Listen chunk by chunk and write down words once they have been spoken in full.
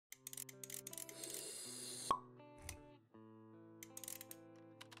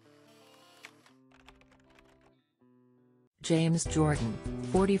James Jordan,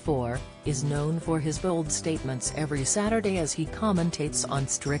 44, is known for his bold statements every Saturday as he commentates on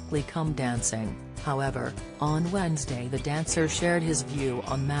Strictly Come Dancing. However, on Wednesday the dancer shared his view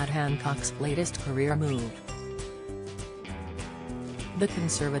on Matt Hancock's latest career move. The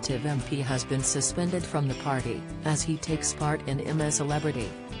Conservative MP has been suspended from the party, as he takes part in I'm a Celebrity.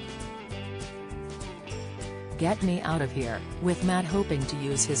 Get me out of here, with Matt hoping to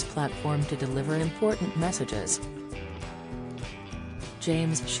use his platform to deliver important messages.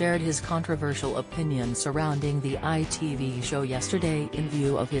 James shared his controversial opinion surrounding the ITV show yesterday in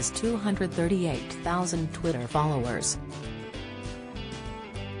view of his 238,000 Twitter followers.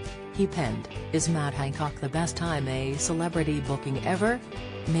 He penned, "Is Matt Hancock the best I'm a Celebrity booking ever?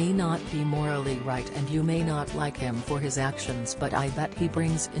 May not be morally right and you may not like him for his actions, but I bet he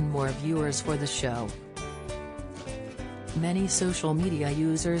brings in more viewers for the show." Many social media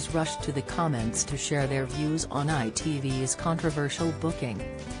users rushed to the comments to share their views on ITV's controversial booking.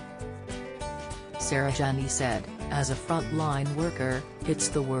 Sarah Janney said, "As a frontline worker, it's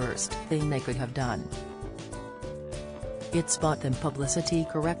the worst thing they could have done. It's bought them publicity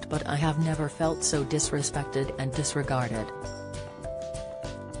correct, but I have never felt so disrespected and disregarded.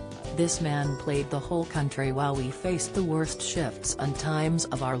 This man played the whole country while we faced the worst shifts and times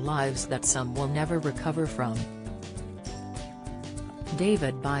of our lives that some will never recover from."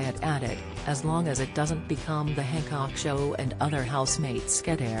 David Byatt added, "As long as it doesn't become the Hancock show and other housemates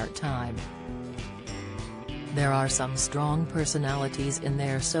get airtime. There are some strong personalities in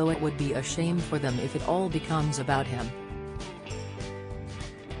there, so it would be a shame for them if it all becomes about him.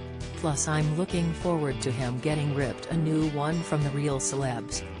 Plus I'm looking forward to him getting ripped a new one from the real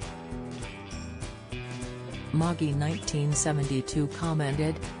celebs." Moggy 1972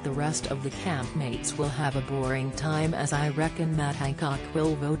 commented, "The rest of the campmates will have a boring time as I reckon Matt Hancock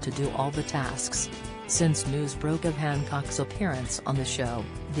will vote to do all the tasks." Since news broke of Hancock's appearance on the show,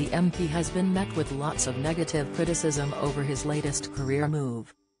 the MP has been met with lots of negative criticism over his latest career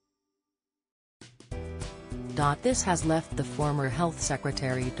move. This has left the former health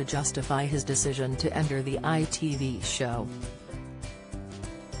secretary to justify his decision to enter the ITV show.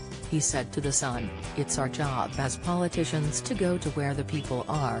 He said to The Sun, "It's our job as politicians to go to where the people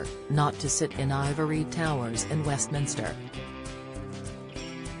are, not to sit in ivory towers in Westminster."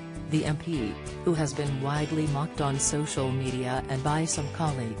 The MP, who has been widely mocked on social media and by some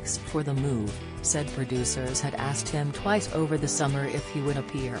colleagues for the move, said producers had asked him twice over the summer if he would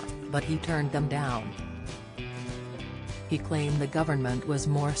appear, but he turned them down. He claimed the government was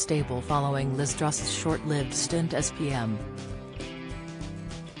more stable following Liz Truss's short-lived stint as PM.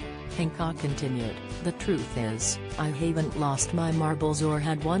 Hancock continued, "The truth is, I haven't lost my marbles or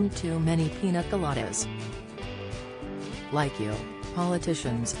had one too many pina coladas. Like you,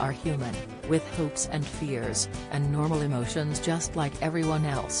 politicians are human, with hopes and fears, and normal emotions just like everyone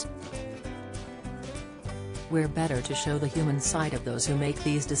else. We're better to show the human side of those who make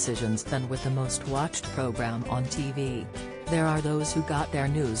these decisions than with the most watched program on TV. There are those who got their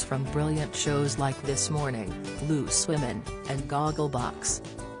news from brilliant shows like This Morning, Loose Women, and Gogglebox.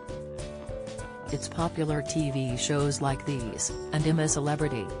 It's popular TV shows like these, and I'm a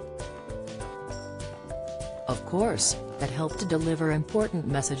Celebrity. Of course, that help to deliver important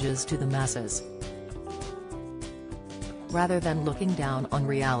messages to the masses. Rather than looking down on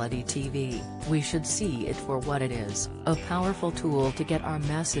reality TV, we should see it for what it is, a powerful tool to get our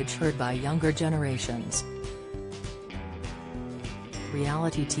message heard by younger generations.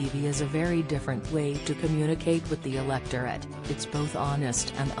 Reality TV is a very different way to communicate with the electorate, it's both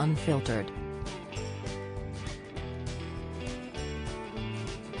honest and unfiltered."